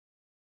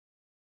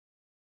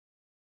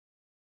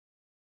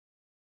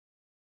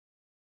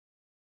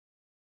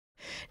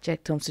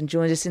Jack Thompson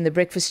joins us in the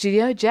breakfast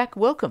studio. Jack,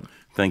 welcome.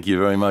 Thank you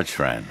very much,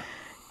 Fran.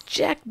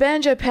 Jack,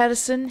 Banjo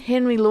Patterson,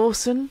 Henry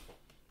Lawson.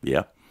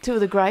 Yeah. Two of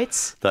the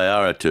greats. They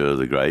are two of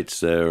the greats.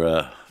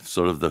 They're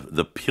sort of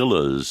the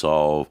pillars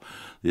of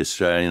the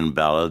Australian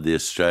ballad, the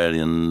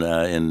Australian,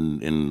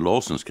 in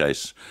Lawson's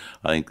case,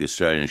 I think the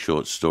Australian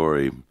short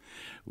story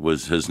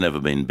has never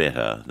been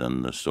better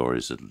than the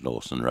stories that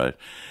Lawson wrote.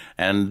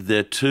 And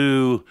they're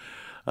two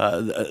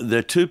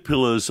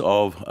pillars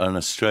of an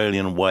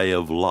Australian way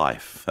of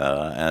life,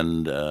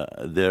 and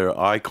they're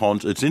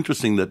icons. It's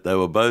interesting that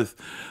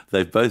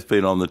they've both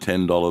been on the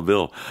 $10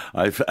 bill.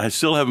 I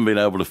still haven't been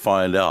able to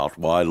find out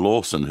why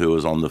Lawson, who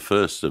was on the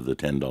first of the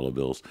 $10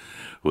 bills,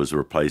 was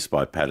replaced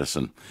by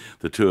Patterson.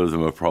 The two of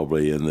them are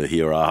probably in the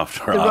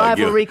hereafter. The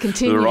rivalry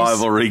continues. The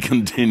rivalry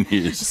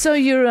continues. So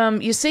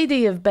your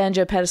CD of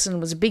Banjo Patterson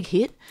was a big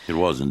hit. It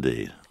was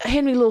indeed.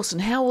 Henry Lawson,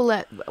 how will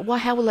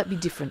that be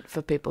different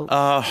for people?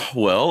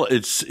 Well,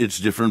 it's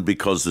different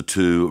because the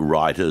two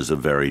writers are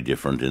very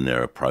different in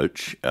their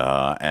approach,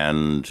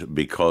 and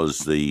because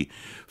the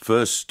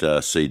first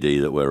CD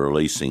that we're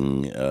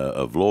releasing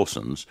of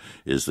Lawson's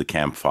is the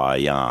Campfire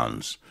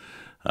Yarns.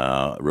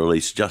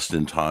 Released just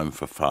in time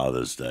for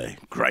Father's Day.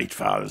 Great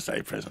Father's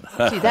Day present.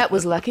 Gee, that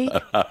was lucky.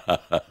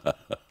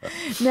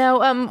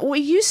 Now, we're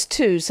used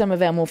to some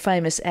of our more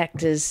famous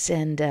actors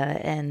and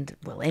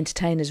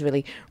entertainers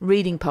really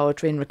reading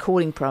poetry and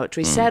recording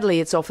poetry. Sadly,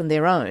 it's often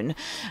their own.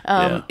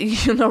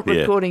 You're not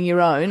recording your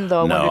own,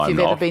 though I wonder if you've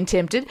ever been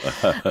tempted.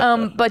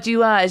 But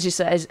you are, as you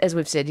say, as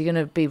we've said, you're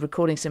going to be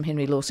recording some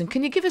Henry Lawson.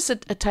 Can you give us a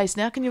taste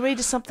now? Can you read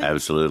us something?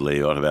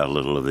 Absolutely. What about a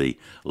little of the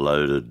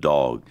Loaded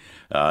Dog?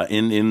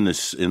 In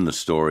the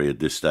story at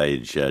this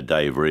stage,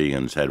 Dave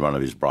Regan's had one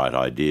of his bright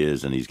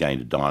ideas, and he's going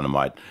to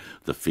dynamite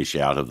the fish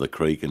out of the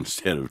creek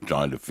instead of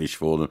trying to fish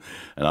for them.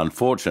 And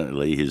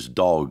unfortunately, his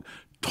dog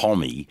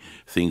Tommy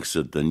thinks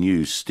that the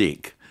new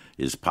stick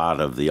is part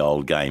of the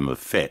old game of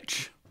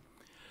fetch.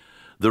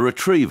 The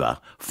retriever,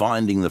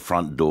 finding the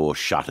front door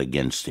shut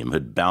against him,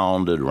 had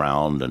bounded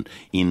round and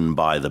in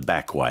by the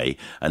back way,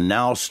 and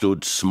now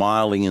stood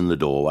smiling in the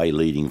doorway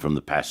leading from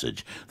the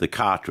passage, the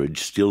cartridge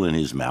still in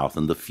his mouth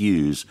and the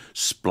fuse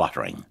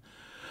spluttering.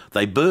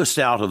 They burst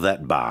out of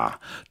that bar.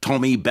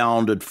 Tommy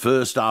bounded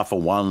first after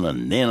one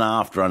and then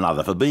after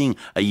another. For being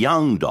a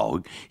young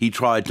dog, he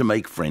tried to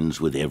make friends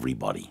with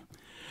everybody.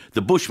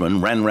 The bushmen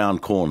ran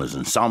round corners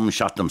and some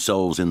shut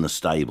themselves in the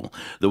stable.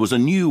 There was a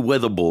new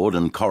weatherboard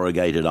and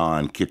corrugated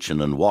iron kitchen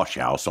and wash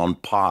house on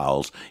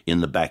piles in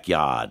the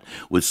backyard,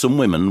 with some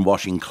women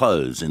washing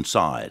clothes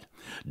inside.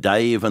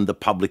 Dave and the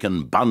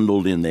publican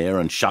bundled in there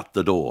and shut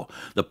the door.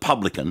 The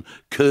publican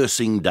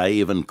cursing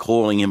Dave and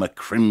calling him a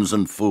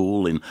crimson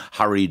fool in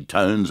hurried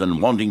tones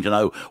and wanting to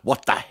know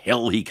what the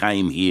hell he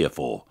came here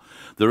for.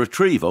 The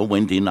retriever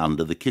went in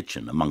under the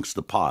kitchen amongst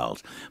the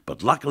piles,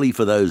 but luckily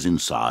for those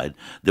inside,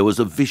 there was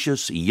a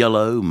vicious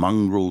yellow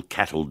mongrel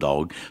cattle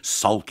dog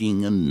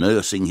sulking and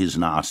nursing his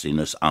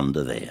nastiness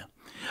under there.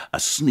 A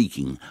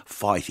sneaking,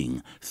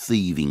 fighting,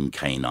 thieving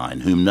canine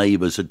whom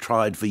neighbours had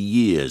tried for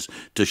years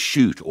to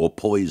shoot or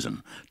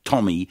poison.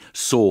 Tommy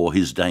saw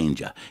his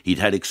danger. He'd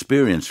had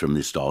experience from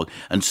this dog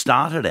and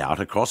started out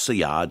across the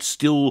yard,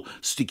 still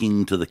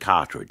sticking to the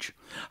cartridge.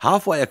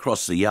 Halfway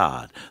across the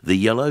yard, the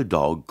yellow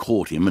dog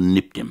caught him and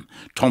nipped him.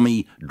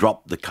 Tommy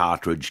dropped the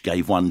cartridge,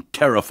 gave one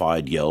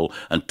terrified yell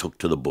and took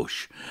to the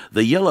bush.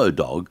 The yellow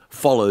dog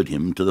followed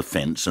him to the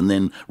fence and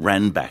then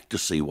ran back to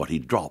see what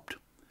he'd dropped.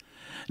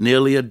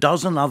 Nearly a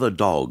dozen other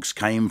dogs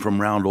came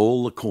from round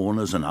all the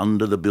corners and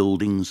under the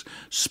buildings,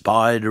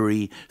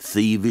 spidery,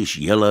 thievish,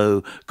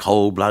 yellow,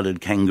 cold-blooded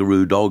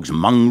kangaroo dogs,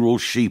 mongrel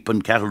sheep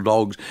and cattle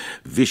dogs,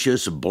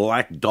 vicious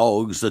black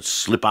dogs that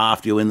slip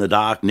after you in the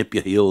dark, nip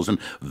your heels and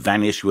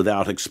vanish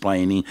without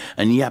explaining,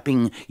 and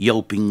yapping,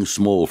 yelping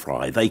small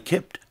fry. They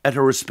kept at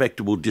a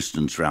respectable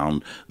distance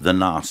round the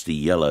nasty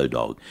yellow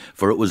dog,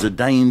 for it was a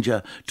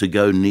danger to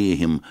go near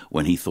him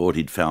when he thought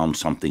he'd found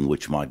something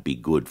which might be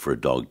good for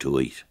a dog to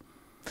eat.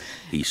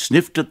 He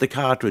sniffed at the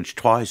cartridge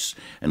twice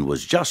and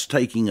was just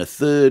taking a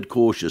third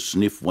cautious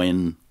sniff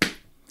when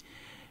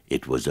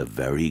it was a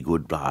very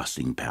good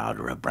blasting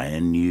powder, a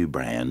brand new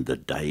brand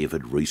that Dave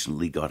had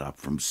recently got up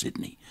from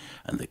Sydney,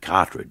 and the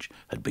cartridge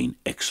had been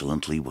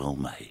excellently well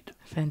made.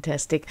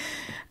 Fantastic.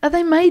 Are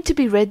they made to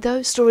be read,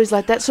 though, stories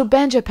like that? So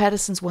Banjo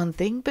Patterson's one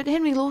thing, but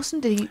Henry Lawson,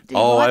 did he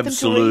write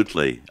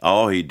absolutely. Them to read?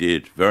 Oh, he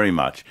did, very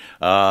much.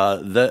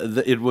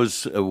 It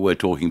was, we're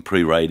talking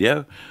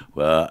pre-radio,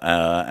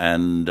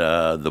 and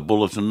the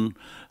Bulletin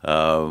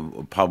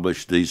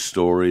published these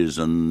stories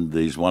and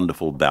these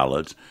wonderful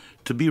ballads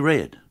to be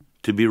read.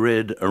 To be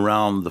read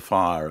around the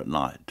fire at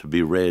night, to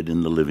be read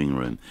in the living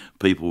room.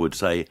 People would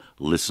say,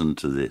 listen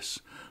to this.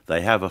 They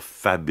have a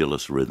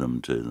fabulous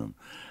rhythm to them.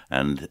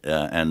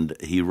 And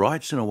he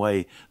writes in a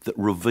way that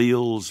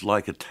reveals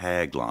like a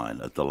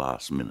tagline at the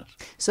last minute.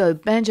 So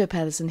Banjo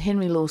Patterson,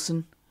 Henry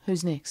Lawson,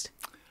 who's next?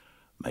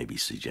 Maybe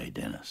C.J.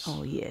 Dennis.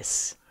 Oh,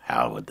 yes.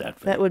 How would that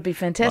be? That would be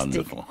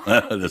fantastic. Wonderful.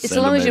 As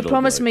long as you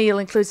promise me you'll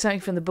include something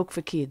from the book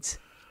for kids.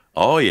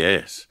 Oh,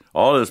 yes.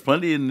 Oh, there's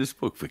plenty in this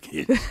book for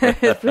kids.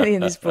 There's plenty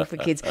in this book for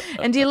kids.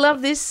 And do you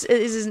love this?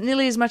 Is it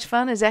nearly as much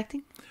fun as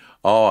acting?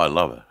 Oh, I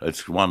love it.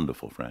 It's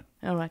wonderful, Fran.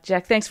 All right,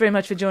 Jack, thanks very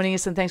much for joining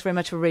us, and thanks very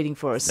much for reading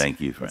for us. Thank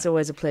you, Fran. It's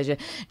always a pleasure.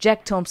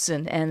 Jack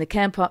Thompson and the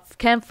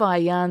Campfire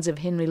Yarns of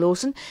Henry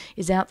Lawson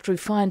is out through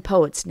Fine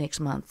Poets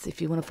next month.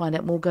 If you want to find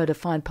out more, go to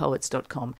finepoets.com.